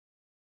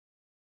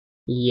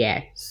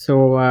Yeah,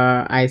 so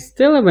I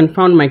still haven't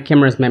found my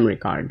camera's memory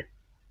card.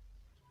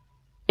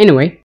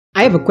 Anyway,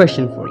 I have a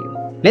question for you.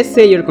 Let's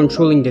say you're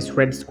controlling this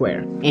red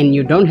square and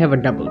you don't have a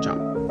double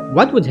jump.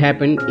 What would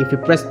happen if you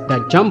press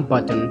the jump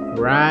button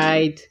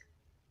right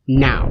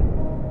now?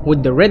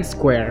 Would the red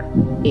square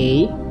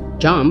A.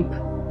 Jump,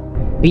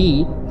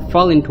 B.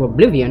 Fall into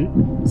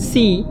oblivion,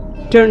 C.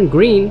 Turn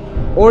green,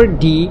 or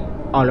D.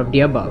 All of the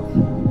above?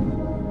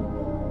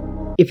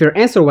 If your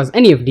answer was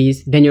any of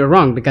these, then you're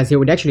wrong because he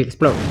would actually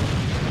explode.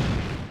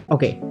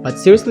 Okay, but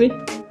seriously,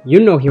 you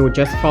know he would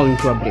just fall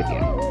into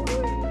oblivion.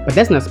 But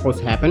that's not supposed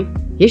to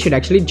happen. He should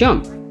actually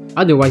jump,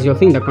 otherwise you'll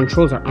think the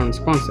controls are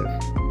unresponsive.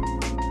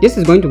 This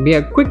is going to be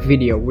a quick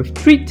video with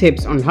 3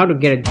 tips on how to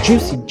get a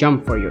juicy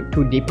jump for your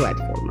 2D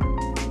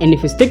platformer. And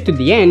if you stick to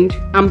the end,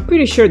 I'm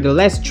pretty sure the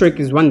last trick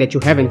is one that you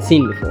haven't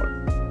seen before.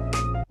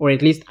 Or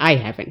at least I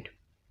haven't.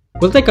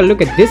 We'll take a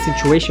look at this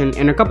situation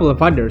and a couple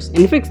of others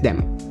and fix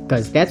them,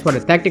 because that's what a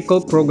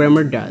tactical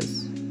programmer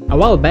does. A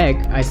while back,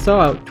 I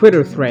saw a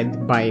Twitter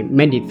thread by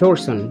Mehdi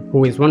Thorson,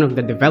 who is one of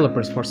the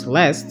developers for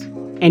Celeste,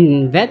 and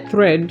in that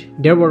thread,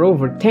 there were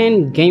over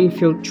 10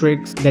 game-filled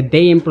tricks that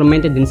they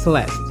implemented in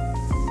Celeste.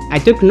 I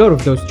took note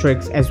of those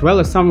tricks as well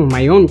as some of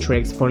my own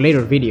tricks for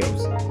later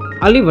videos.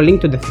 I'll leave a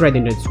link to the thread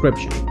in the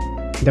description.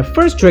 The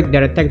first trick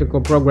that a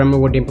tactical programmer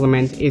would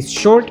implement is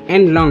short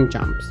and long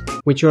jumps,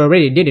 which you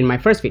already did in my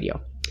first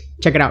video.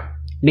 Check it out,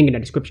 link in the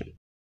description.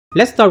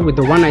 Let's start with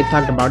the one I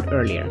talked about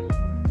earlier.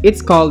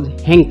 It's called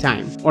hang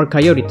time or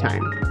coyote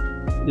time.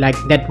 Like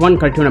that one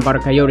cartoon about a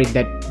coyote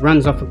that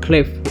runs off a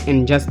cliff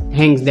and just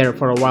hangs there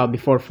for a while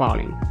before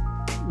falling.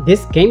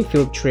 This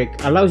game-filled trick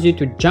allows you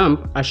to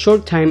jump a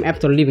short time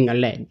after leaving a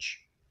ledge.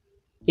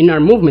 In our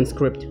movement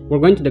script, we're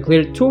going to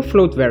declare 2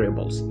 float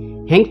variables,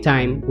 hang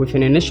time with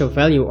an initial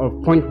value of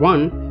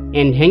 0.1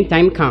 and hang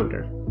time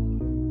counter.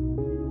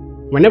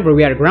 Whenever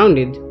we are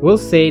grounded, we'll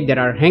say that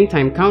our hang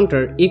time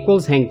counter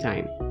equals hang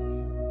time.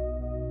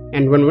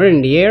 And when we're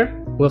in the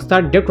air, we'll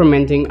start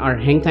decrementing our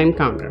hang time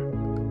counter.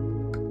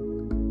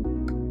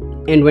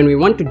 And when we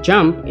want to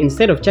jump,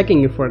 instead of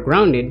checking if we're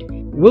grounded,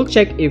 we'll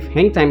check if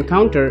hang time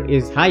counter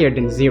is higher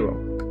than 0.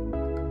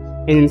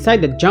 And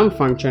inside the jump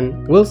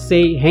function, we'll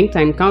say hang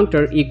time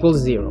counter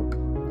equals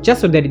 0,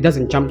 just so that it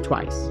doesn't jump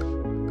twice.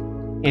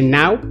 And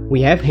now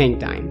we have hang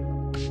time.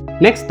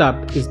 Next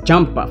up is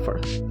jump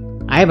buffer.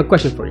 I have a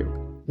question for you.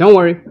 Don't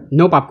worry,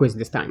 no pop quiz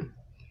this time.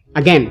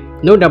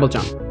 Again, no double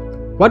jump.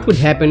 What would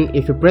happen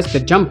if you press the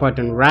jump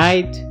button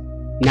right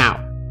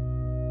now?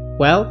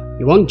 Well,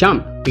 you won't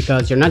jump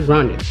because you're not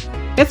grounded.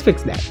 Let's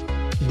fix that.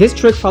 This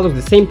trick follows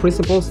the same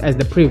principles as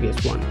the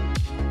previous one.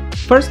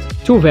 First,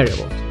 2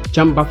 variables,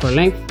 jump buffer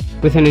length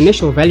with an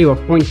initial value of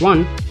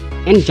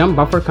 0.1 and jump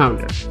buffer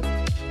counter.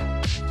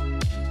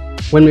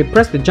 When we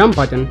press the jump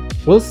button,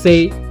 we'll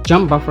say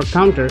jump buffer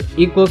counter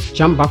equals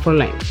jump buffer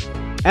length,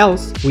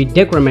 else we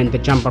decrement the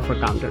jump buffer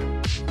counter.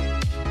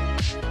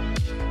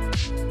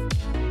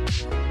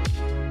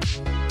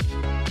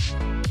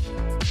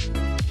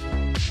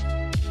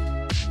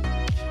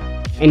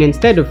 And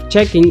instead of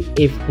checking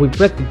if we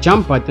press the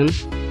jump button,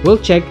 we'll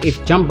check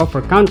if jump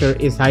buffer counter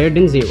is higher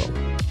than 0.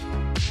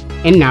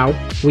 And now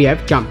we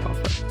have jump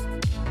buffer.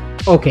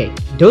 Okay,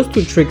 those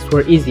 2 tricks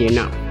were easy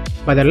enough,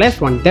 but the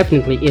last one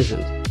definitely isn't,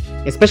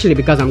 especially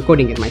because I'm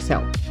coding it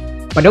myself.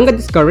 But don't get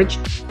discouraged,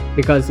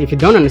 because if you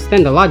don't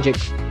understand the logic,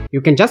 you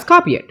can just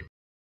copy it.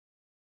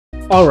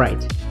 Alright,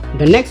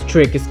 the next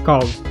trick is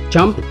called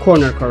jump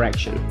corner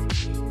correction.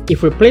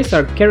 If we place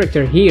our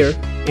character here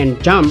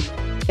and jump,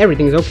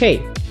 everything's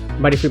okay.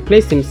 But if we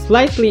place him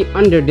slightly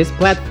under this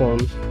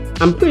platform,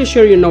 I'm pretty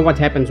sure you know what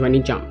happens when he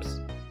jumps.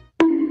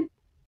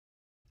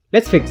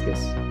 Let's fix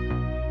this.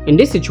 In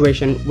this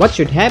situation, what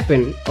should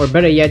happen, or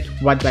better yet,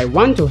 what I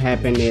want to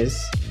happen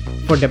is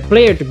for the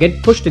player to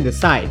get pushed to the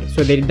side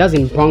so that it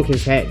doesn't bonk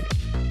his head.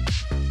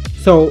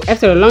 So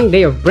after a long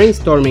day of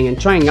brainstorming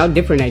and trying out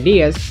different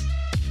ideas,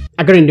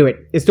 I couldn't do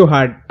it. It's too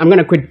hard. I'm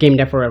gonna quit game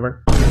dev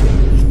forever.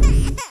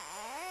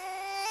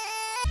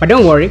 But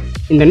don't worry,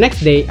 in the next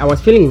day I was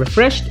feeling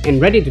refreshed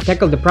and ready to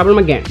tackle the problem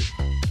again.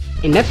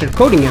 And after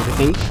coding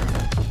everything,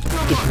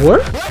 it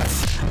worked?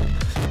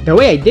 The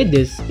way I did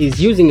this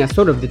is using a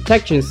sort of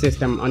detection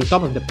system on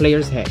top of the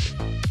player's head.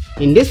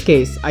 In this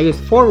case, I used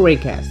 4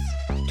 raycasts,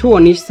 2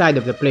 on each side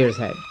of the player's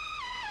head.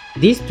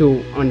 These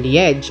 2 on the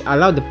edge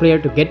allow the player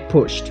to get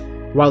pushed,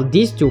 while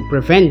these 2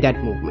 prevent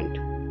that movement.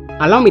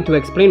 Allow me to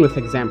explain with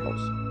examples.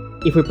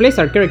 If we place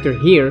our character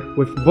here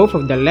with both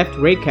of the left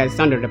raycasts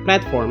under the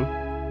platform,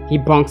 he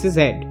bonks his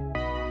head.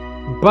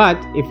 But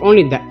if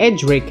only the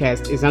edge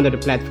raycast is under the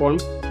platform,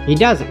 he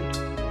doesn't.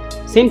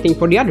 Same thing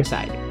for the other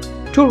side.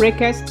 2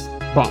 raycasts,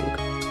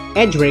 bonk.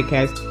 Edge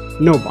raycast,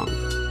 no bonk.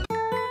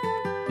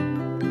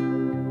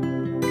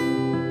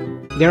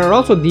 There are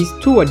also these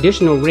 2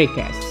 additional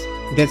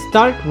raycasts that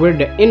start where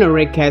the inner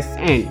raycasts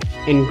end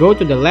and go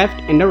to the left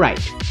and the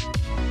right.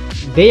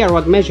 They are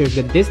what measures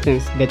the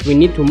distance that we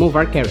need to move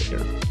our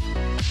character.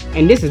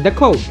 And this is the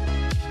code.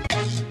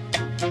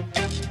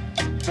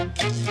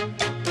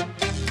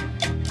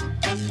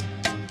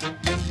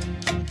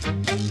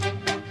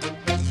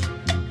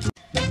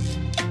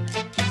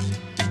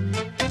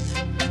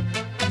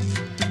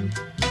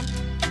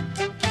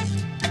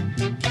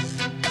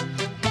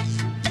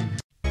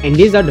 and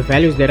these are the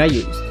values that I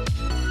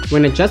used.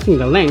 When adjusting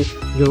the length,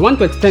 you'll want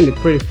to extend it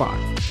pretty far,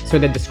 so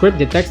that the script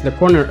detects the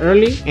corner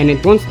early and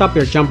it won't stop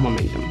your jump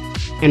momentum.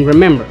 And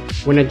remember,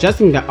 when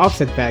adjusting the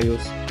offset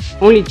values,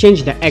 only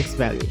change the X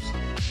values.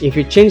 If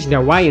you change the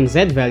Y and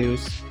Z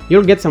values,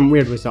 you'll get some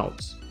weird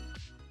results.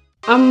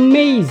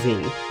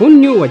 Amazing! Who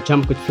knew a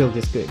jump could feel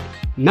this good?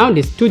 Now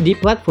this 2D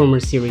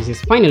platformer series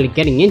is finally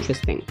getting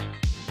interesting.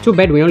 Too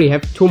bad we only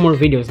have 2 more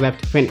videos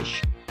left to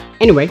finish.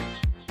 Anyway,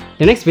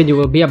 the next video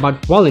will be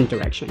about wall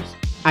interactions,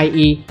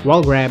 i.e.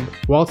 wall grab,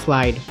 wall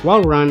slide,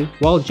 wall run,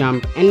 wall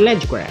jump, and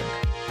ledge grab.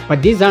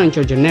 But these aren't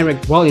your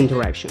generic wall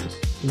interactions.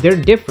 They're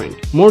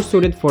different, more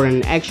suited for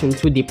an action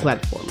 2D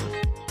platformer.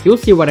 You'll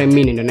see what I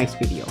mean in the next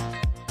video.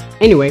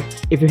 Anyway,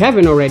 if you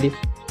haven't already,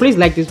 please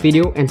like this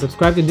video and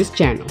subscribe to this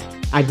channel.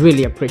 I'd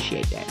really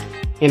appreciate that.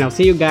 And I'll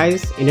see you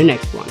guys in the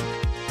next one.